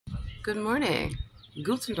Good morning.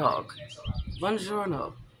 Guten Tag.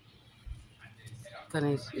 Buongiorno.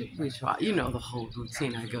 Konnichiwa. You know the whole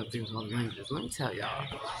routine I go through with all the languages. Let me tell y'all,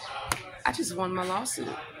 I just won my lawsuit,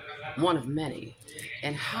 one of many.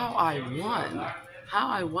 And how I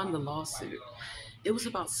won the lawsuit, it was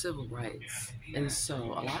about civil rights. And so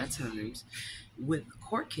a lot of times with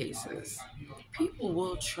court cases, people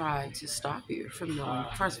will try to stop you from knowing,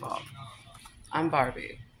 first of all, I'm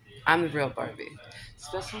Barbie. I'm the real Barbie.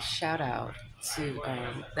 Special shout out to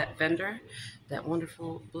that vendor, that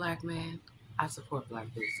wonderful black man. I support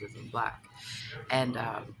black businesses and black. And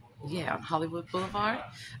yeah, on Hollywood Boulevard,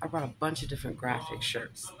 I brought a bunch of different graphic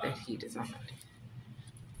shirts that he designed,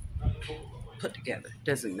 put together.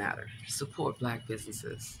 Doesn't matter. Support black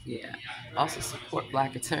businesses. Yeah. Also support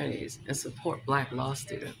black attorneys and support black law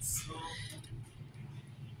students.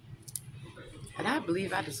 And I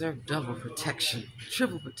believe I deserve double protection,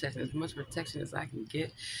 triple protection, as much protection as I can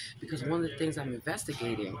get, because one of the things I'm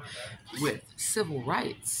investigating with civil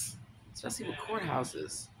rights, especially with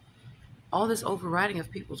courthouses, all this overriding of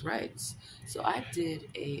people's rights. So I did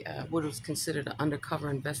what was considered an undercover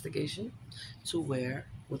investigation to where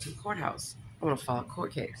went to the courthouse. I want to file a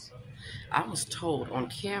court case. I was told on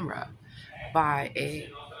camera by a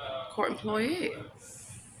court employee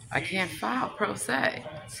I can't file pro se.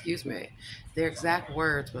 Excuse me. Their exact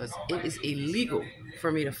words was, "It is illegal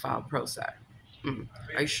for me to file pro se."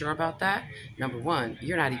 Are you sure about that? Number one,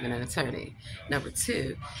 you're not even an attorney. Number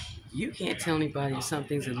two, you can't tell anybody if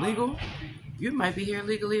something's illegal. You might be here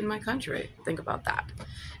illegally in my country. Think about that.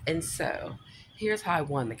 And so, here's how I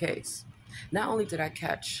won the case. Not only did I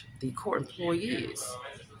catch the court employees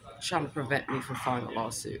trying to prevent me from filing a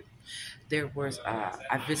lawsuit,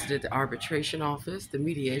 I visited the arbitration office, the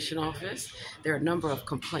mediation office. There are a number of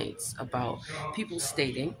complaints about people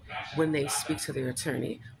stating when they speak to their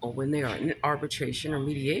attorney or when they are in arbitration or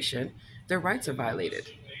mediation, their rights are violated.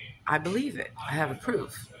 I believe it. I have a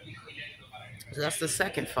proof. So that's the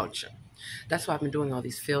second function. That's why I've been doing all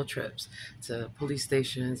these field trips to police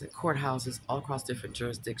stations and courthouses all across different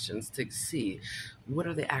jurisdictions to see what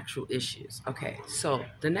are the actual issues. Okay, so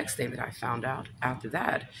the next thing that I found out after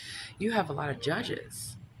that, you have a lot of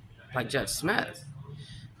judges, like Judge Smith,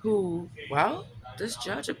 who, well, this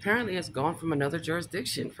judge apparently has gone from another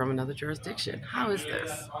jurisdiction. How is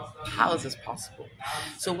this? How is this possible?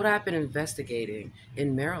 So what I've been investigating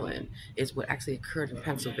in Maryland is what actually occurred in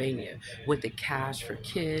Pennsylvania with the cash for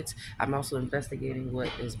kids. I'm also investigating what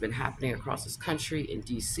has been happening across this country in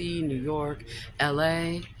DC, New York,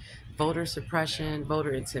 LA, voter suppression,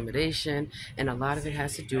 voter intimidation, and a lot of it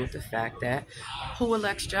has to do with the fact that who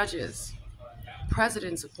elects judges?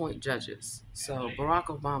 Presidents appoint judges. So Barack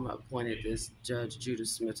Obama appointed this Judge Judah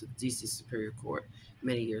Smith to the DC Superior Court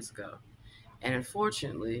many years ago. And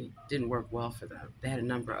unfortunately, didn't work well for them. They had a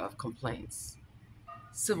number of complaints,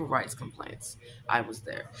 civil rights complaints. I was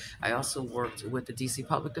there. I also worked with the DC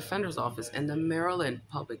Public Defender's Office and the Maryland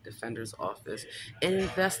Public Defender's Office in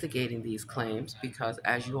investigating these claims because,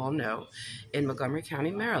 as you all know, in Montgomery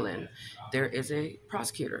County, Maryland, there is a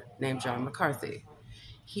prosecutor named John McCarthy.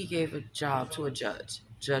 He gave a job to a judge,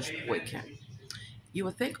 Judge Boykin. You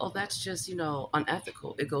would think, oh, that's just,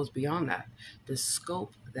 unethical. It goes beyond that. The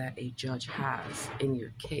scope that a judge has in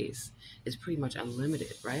your case is pretty much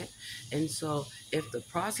unlimited, right? And so if the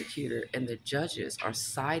prosecutor and the judges are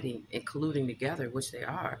siding and colluding together, which they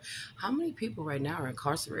are, how many people right now are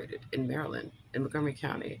incarcerated in Maryland, in Montgomery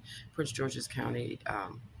County, Prince George's County,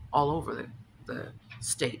 all over the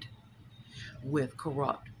state with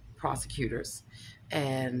corrupt prosecutors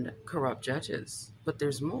and corrupt judges? But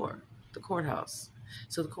there's more. The courthouse.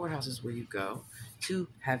 So the courthouse is where you go to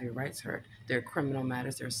have your rights heard. There are criminal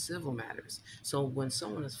matters, there are civil matters. So when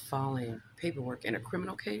someone is filing paperwork in a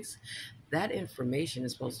criminal case, that information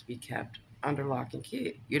is supposed to be kept under lock and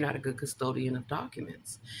key. You're not a good custodian of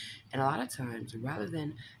documents. And a lot of times, rather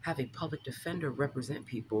than have a public defender represent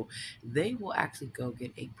people, they will actually go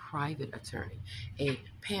get a private attorney, a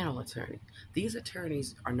panel attorney. These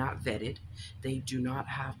attorneys are not vetted. They do not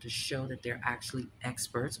have to show that they're actually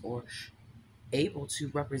experts or able to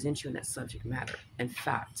represent you in that subject matter. In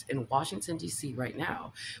fact, in Washington, D.C. right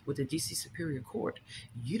now, with the D.C. Superior Court,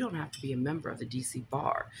 you don't have to be a member of the D.C.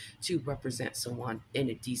 Bar to represent someone in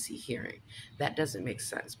a D.C. hearing. That doesn't make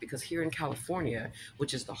sense because here in California,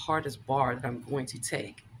 which is the hardest bar that I'm going to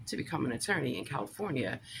take to become an attorney in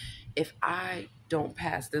California, if I don't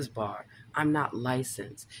pass this bar, I'm not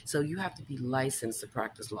licensed. So you have to be licensed to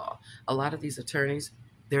practice law. A lot of these attorneys,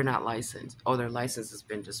 they're not licensed, or their license has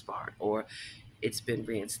been disbarred, or it's been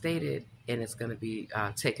reinstated and it's going to be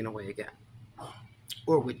taken away again.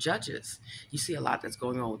 or with judges. You see a lot that's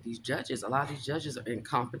going on with these judges. A lot of these judges are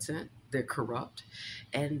incompetent, they're corrupt,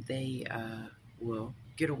 and they will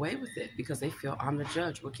get away with it because they feel, I'm the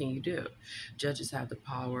judge. What can you do? Judges have the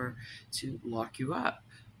power to lock you up,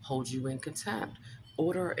 hold you in contempt,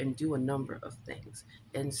 order and do a number of things.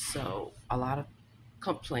 And so a lot of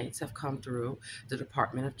complaints have come through the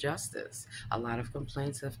Department of Justice. A lot of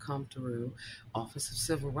complaints have come through Office of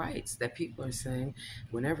Civil Rights that people are saying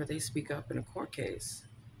whenever they speak up in a court case,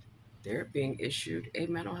 they're being issued a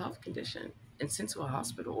mental health condition and sent to a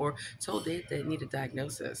hospital or told they need a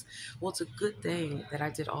diagnosis. Well, it's a good thing that I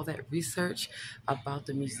did all that research about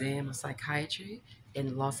the Museum of Psychiatry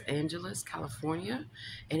in Los Angeles, California,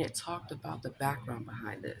 and it talked about the background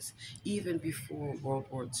behind this. Even before World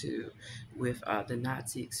War II, with the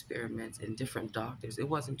Nazi experiments and different doctors, it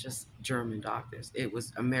wasn't just German doctors, it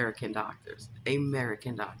was American doctors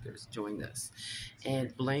doing this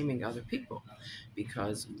and blaming other people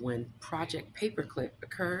because when Project Paperclip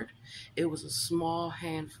occurred, it was a small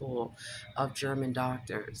handful of German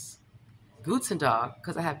doctors, Gutzendorf,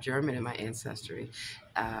 because I have German in my ancestry,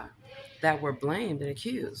 uh, that were blamed and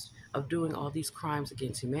accused of doing all these crimes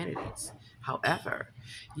against humanities. However,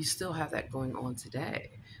 you still have that going on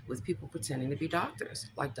today with people pretending to be doctors,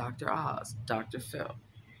 like Dr. Oz, Dr. Phil,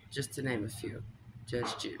 just to name a few,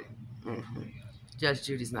 Judge Judy. hmm Judge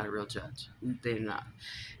Judy's not a real judge. They're not.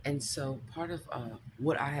 And so part of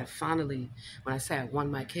what I have finally, when I say I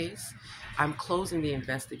won my case, I'm closing the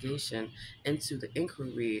investigation into the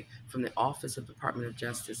inquiry from the Office of Department of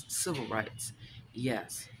Justice Civil Rights.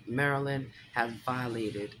 Yes, Maryland has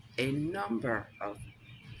violated a number of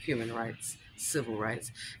human rights, civil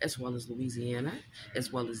rights, as well as Louisiana,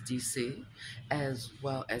 as well as DC, as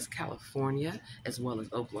well as California, as well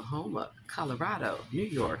as Oklahoma, Colorado, New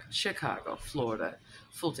York, Chicago, Florida,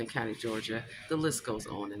 Fulton County, Georgia. The list goes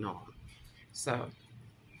on and on. So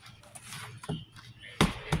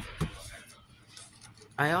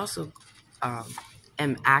I also um,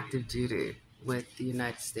 am active duty with the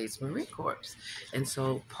United States Marine Corps. And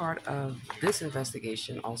so part of this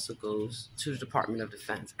investigation also goes to the Department of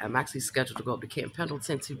Defense. I'm actually scheduled to go up to Camp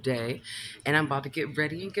Pendleton today, and I'm about to get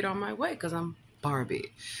ready and get on my way because I'm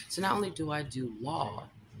Barbie. So not only do I do law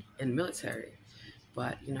and military,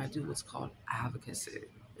 but I do what's called advocacy.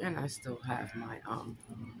 And I still have my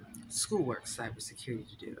schoolwork, cybersecurity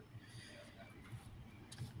to do.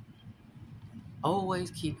 Always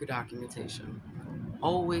keep your documentation.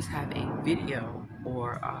 Always have a video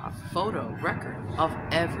or a photo record of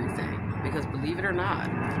everything because believe it or not,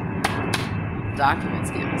 documents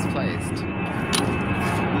get misplaced.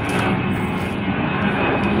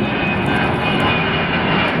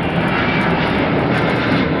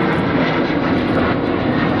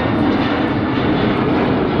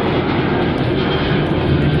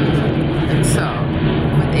 And so,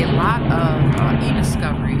 with a lot of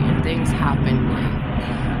e-discovery and things happening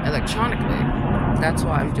electronically, that's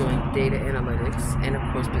why I'm doing data analytics and,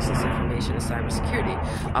 of course, business information and cybersecurity.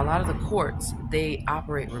 A lot of the courts, they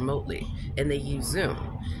operate remotely and they use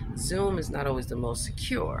Zoom. Zoom is not always the most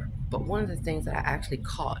secure, but one of the things that I actually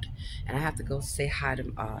caught, and I have to go say hi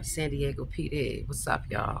to San Diego PD. What's up,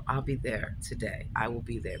 y'all? I'll be there today. I will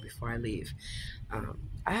be there before I leave.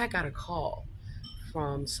 I had got a call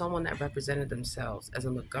from someone that represented themselves as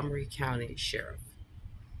a Montgomery County sheriff.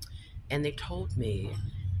 And they told me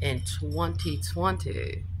in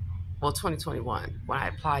 2020, well, 2021, when I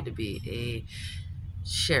applied to be a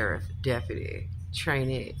sheriff deputy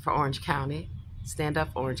trainee for Orange County, stand up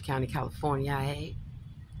Orange County, California,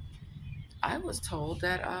 I was told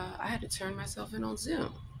that I had to turn myself in on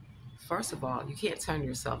Zoom. First of all, you can't turn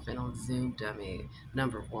yourself in on Zoom, dummy,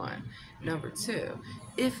 number one. Number two,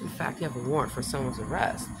 if in fact you have a warrant for someone's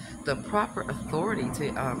arrest, the proper authority to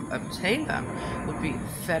obtain them would be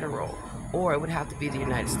federal, or it would have to be the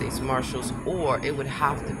United States Marshals, or it would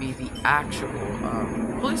have to be the actual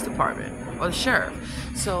police department or the sheriff.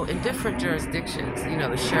 So in different jurisdictions,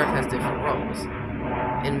 the sheriff has different roles.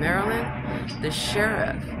 In Maryland, the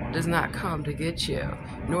sheriff does not come to get you,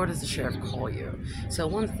 nor does the sheriff call you. So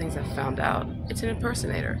one of the things I found out, it's an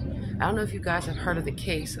impersonator. I don't know if you guys have heard of the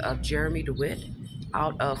case of Jeremy DeWitt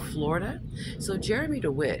out of Florida. So Jeremy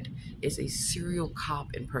DeWitt is a serial cop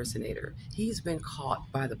impersonator. He's been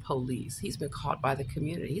caught by the police. He's been caught by the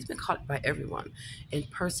community. He's been caught by everyone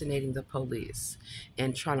impersonating the police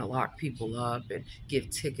and trying to lock people up and give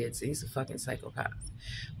tickets. And he's a fucking psychopath.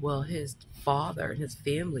 Well, his father and his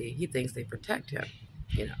family, he thinks they protect him,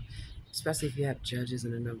 especially if you have judges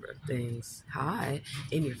and a number of things high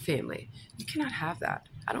in your family. You cannot have that.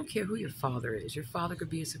 I don't care who your father is. Your father could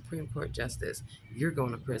be a Supreme Court justice. You're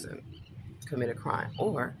going to prison. commit a crime.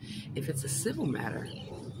 Or if it's a civil matter,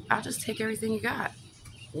 I'll just take everything you got.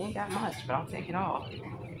 You ain't got much, but I'll take it all.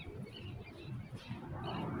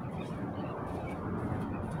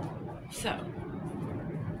 So,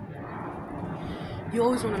 you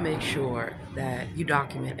always want to make sure that you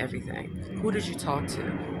document everything. Who did you talk to?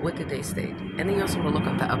 What did they state? And then you also want to look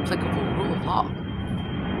up the applicable rule of law.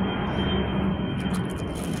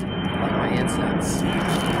 Like my incense.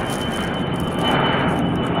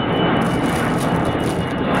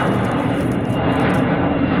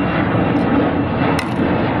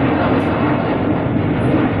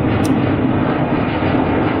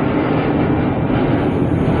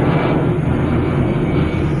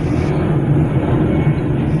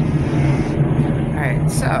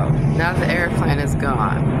 So, now that the airplane is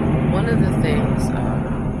gone, one of the things,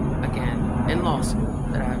 again, in law school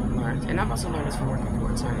that I've learned, and I've also learned this from working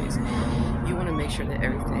for attorneys, you want to make sure that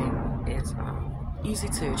everything is easy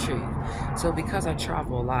to achieve. So because I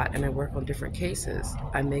travel a lot and I work on different cases,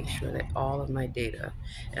 I make sure that all of my data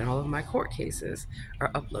and all of my court cases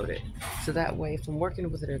are uploaded. So that way, if I'm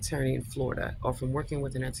working with an attorney in Florida, or if I'm working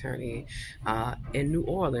with an attorney in New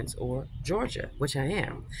Orleans or Georgia, which I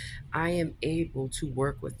am able to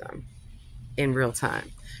work with them in real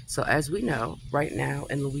time. So as we know, right now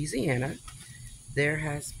in Louisiana, there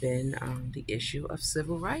has been the issue of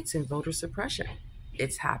civil rights and voter suppression.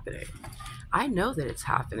 It's happening. I know that it's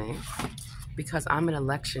happening because I'm an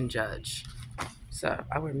election judge. So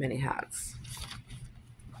I wear many hats.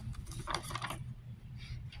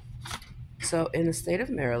 So in the state of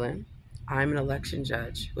Maryland, I'm an election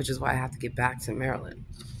judge, which is why I have to get back to Maryland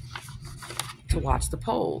to watch the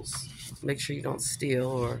polls. Make sure you don't steal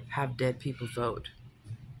or have dead people vote.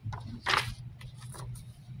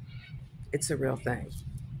 It's a real thing.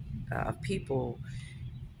 People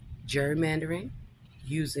gerrymandering,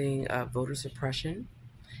 using voter suppression,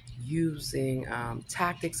 using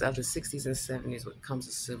tactics of the 60s and 70s when it comes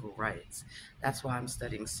to civil rights. That's why I'm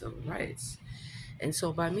studying civil rights. And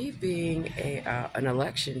so by me being an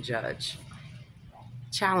election judge,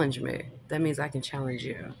 challenge me. That means I can challenge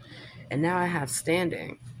you. And now I have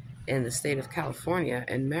standing in the state of California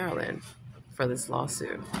and Maryland for this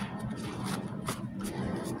lawsuit.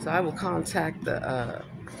 So I will contact the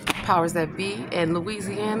powers that be in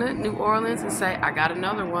Louisiana, New Orleans, and say, I got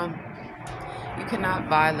another one. You cannot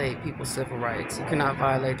violate people's civil rights. You cannot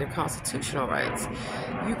violate their constitutional rights.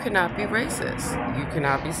 You cannot be racist. You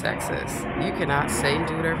cannot be sexist. You cannot say and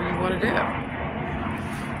do whatever you want to do.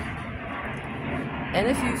 And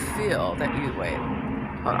if you feel that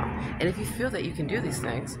and if you feel that you can do these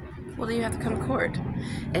things, well, then you have to come to court.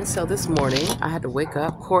 And so this morning, I had to wake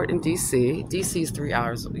up, court in D.C. D.C. is 3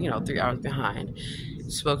 hours, 3 hours behind.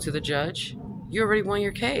 Spoke to the judge. You already won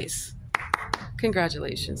your case.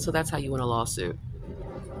 Congratulations. So that's how you win a lawsuit.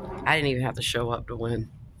 I didn't even have to show up to win.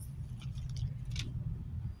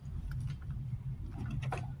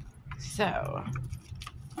 So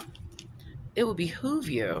it will behoove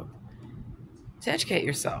you to educate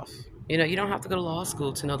yourself. You don't have to go to law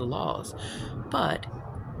school to know the laws, but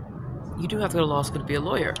you do have to go to law school to be a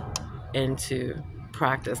lawyer and to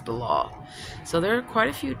practice the law. So there are quite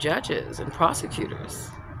a few judges and prosecutors.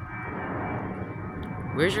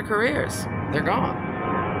 Where's your careers? They're gone.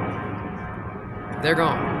 They're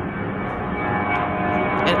gone.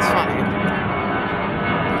 It's funny.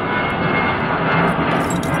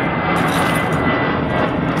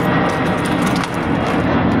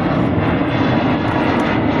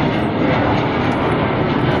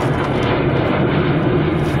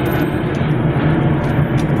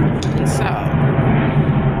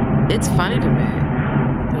 It's funny to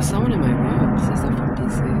me. There's someone in my room says they're from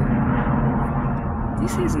DC.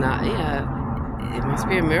 DC's not, it must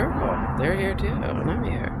be a miracle. They're here too, and I'm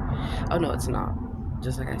here. Oh no, it's not.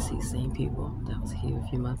 Just like I see same people that was here a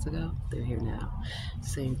few months ago, they're here now.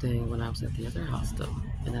 Same thing when I was at the other hostel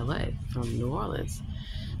in LA from New Orleans.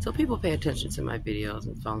 So people pay attention to my videos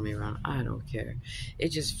and follow me around. I don't care. It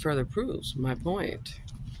just further proves my point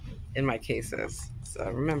in my cases. So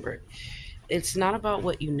remember, it's not about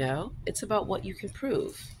what you know, it's about what you can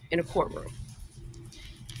prove in a courtroom.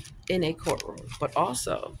 But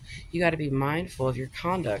also, you got to be mindful of your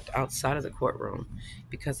conduct outside of the courtroom,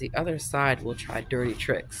 because the other side will try dirty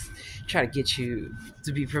tricks, try to get you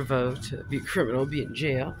to be provoked, to be a criminal, be in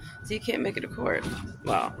jail, so you can't make it to court.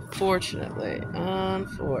 Well, unfortunately,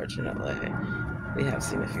 we have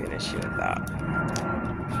seen a few issue with that.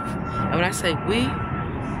 And when I say we,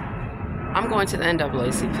 I'm going to the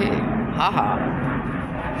NAACP. Haha.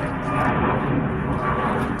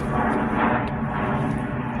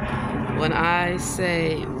 When I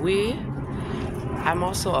say we, I'm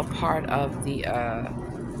also a part of the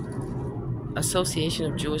Association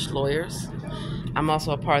of Jewish Lawyers. I'm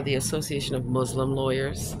also a part of the Association of Muslim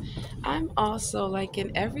Lawyers. I'm also like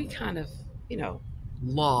in every kind of, you know,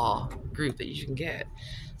 law group that you can get.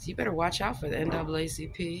 So you better watch out for the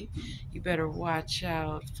NAACP. You better watch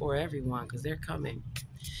out for everyone because they're coming.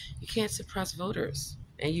 You can't suppress voters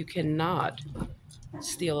and you cannot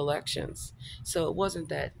steal elections. So it wasn't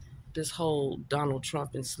that this whole Donald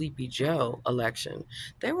Trump and Sleepy Joe election.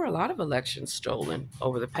 There were a lot of elections stolen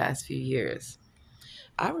over the past few years.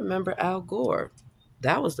 I remember Al Gore.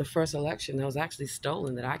 That was the first election that was actually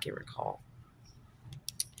stolen that I can recall.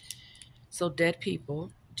 So dead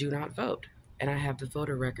people do not vote. And I have the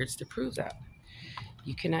voter records to prove that.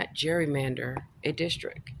 You cannot gerrymander a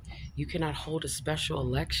district. You cannot hold a special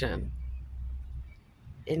election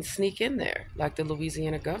and sneak in there like the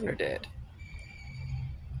Louisiana governor did.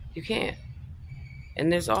 You can't.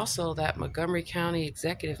 And there's also that Montgomery County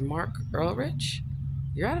executive, Mark Earlrich.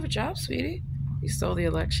 You're out of a job, sweetie. You stole the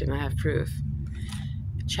election. I have proof.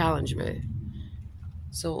 Challenge me.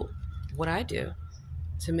 So, what I do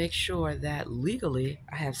to make sure that legally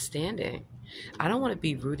I have standing, I don't want to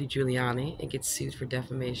be Rudy Giuliani and get sued for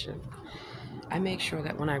defamation. I make sure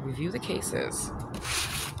that when I review the cases,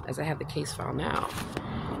 as I have the case file now,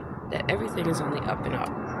 that everything is on the up and up.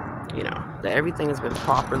 You know, that everything has been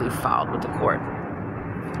properly filed with the court.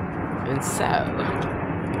 And so,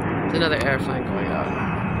 there's another airplane going up.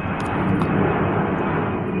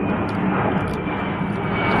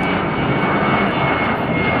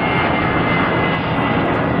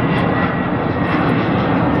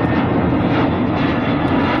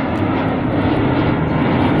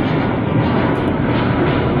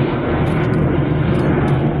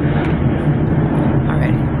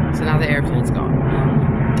 Alrighty, so now the airplane's gone.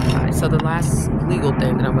 Alright, so the last legal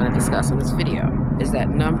thing that I'm going to discuss in this video is that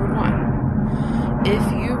number one,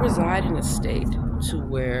 if you reside in a state to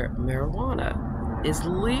where marijuana is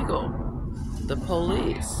legal, the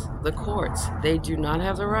police, the courts, they do not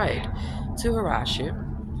have the right to harass you,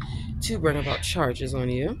 to bring about charges on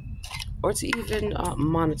you, or to even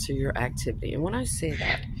monitor your activity. And when I say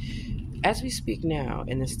that, as we speak now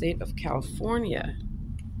in the state of California,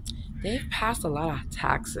 they've passed a lot of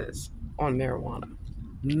taxes on marijuana,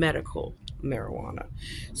 medical marijuana.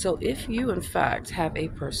 So if you in fact have a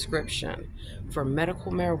prescription for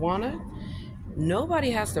medical marijuana, nobody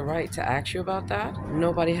has the right to ask you about that.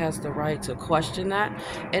 Nobody has the right to question that.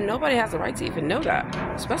 And nobody has the right to even know that,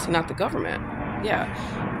 especially not the government. Yeah,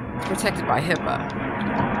 it's protected by HIPAA.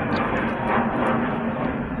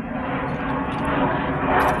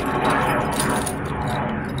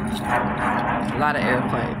 A lot of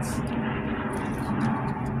airplanes.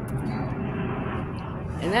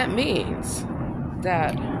 And that means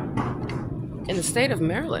that in the state of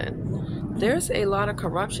Maryland, there's a lot of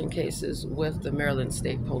corruption cases with the Maryland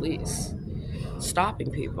State Police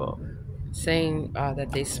stopping people, saying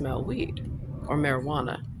that they smell weed or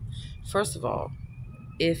marijuana. First of all,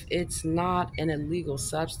 if it's not an illegal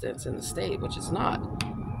substance in the state, which it's not,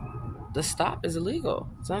 the stop is illegal.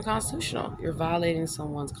 It's unconstitutional. You're violating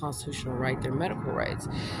someone's constitutional right, their medical rights.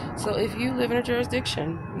 So if you live in a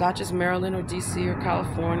jurisdiction, not just Maryland or DC or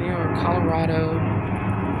California or Colorado,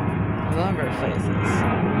 a number of places,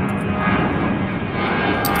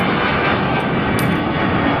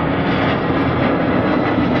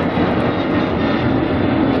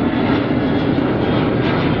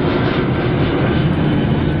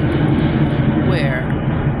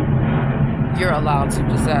 you're allowed to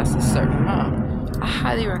possess a certain amount. I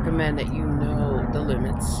highly recommend that you know the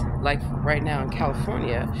limits. Like right now in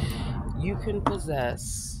California, you can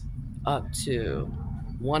possess up to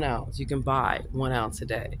 1 ounce. You can buy 1 ounce a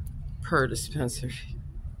day per dispensary.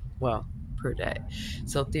 Well, per day.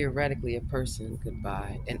 So theoretically, a person could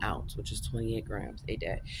buy an ounce, which is 28 grams a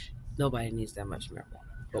day. Nobody needs that much marijuana.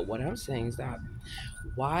 But what I'm saying is that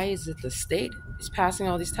why is it the state is passing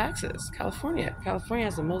all these taxes? California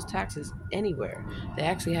has the most taxes anywhere. They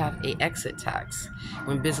actually have a exit tax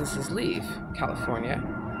when businesses leave California,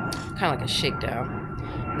 kind of like a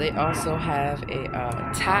shakedown. They also have a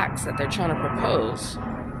tax that they're trying to propose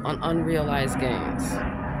on unrealized gains.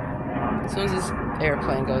 As soon as this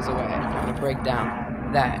airplane goes away, I'm going to break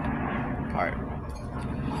down that part.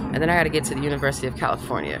 And then I got to get to the University of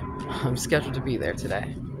California. I'm scheduled to be there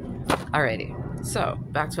today. Alrighty, so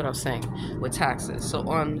back to what I was saying with taxes. So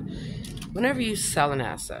whenever you sell an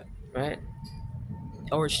asset, right,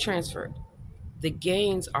 or it's transferred, the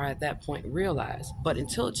gains are at that point realized. But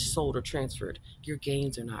until it's sold or transferred, your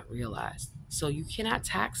gains are not realized. So you cannot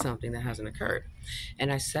tax something that hasn't occurred.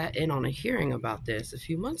 And I sat in on a hearing about this a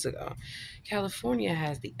few months ago. California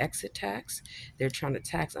has the exit tax. They're trying to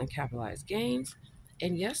tax uncapitalized gains.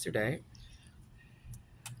 And yesterday,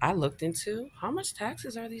 I looked into how much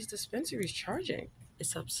taxes are these dispensaries charging.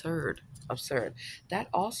 It's absurd, absurd. That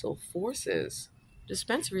also forces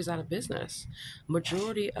dispensaries out of business.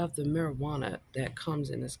 Majority of the marijuana that comes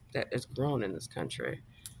in this, that is grown in this country,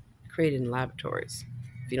 created in laboratories.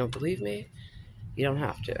 If you don't believe me, you don't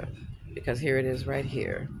have to, because here it is right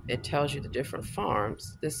here. It tells you the different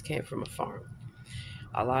farms. This came from a farm.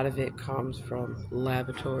 A lot of it comes from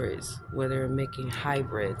laboratories where they're making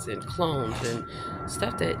hybrids and clones and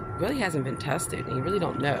stuff that really hasn't been tested, and you really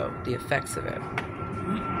don't know the effects of it.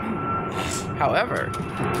 However,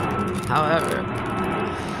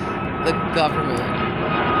 the government,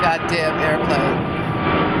 goddamn airplane.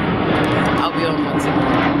 I'll be on one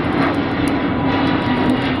second.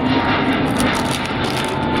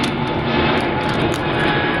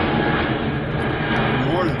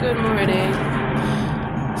 Good morning.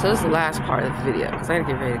 So this is the last part of the video because I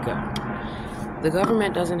gotta get ready to go. The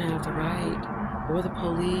government doesn't have the right or the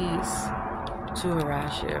police to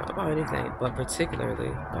harass you about anything, but particularly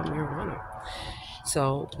about marijuana.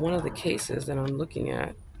 So one of the cases that I'm looking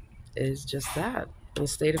at is just that. In the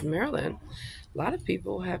state of Maryland, a lot of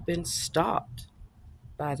people have been stopped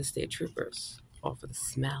by the state troopers off of the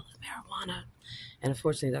smell of marijuana. And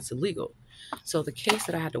unfortunately, that's illegal. So the case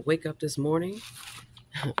that I had to wake up this morning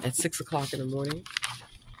at 6 o'clock in the morning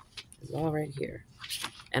is all right here.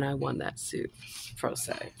 And I won that suit, pro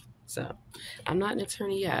se. So I'm not an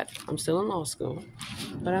attorney yet. I'm still in law school.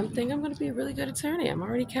 But I think I'm going to be a really good attorney. I'm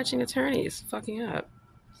already catching attorneys fucking up.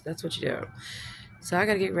 That's what you do. So I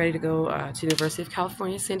got to get ready to go to the University of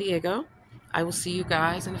California, San Diego. I will see you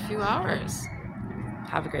guys in a few hours.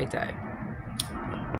 Have a great day.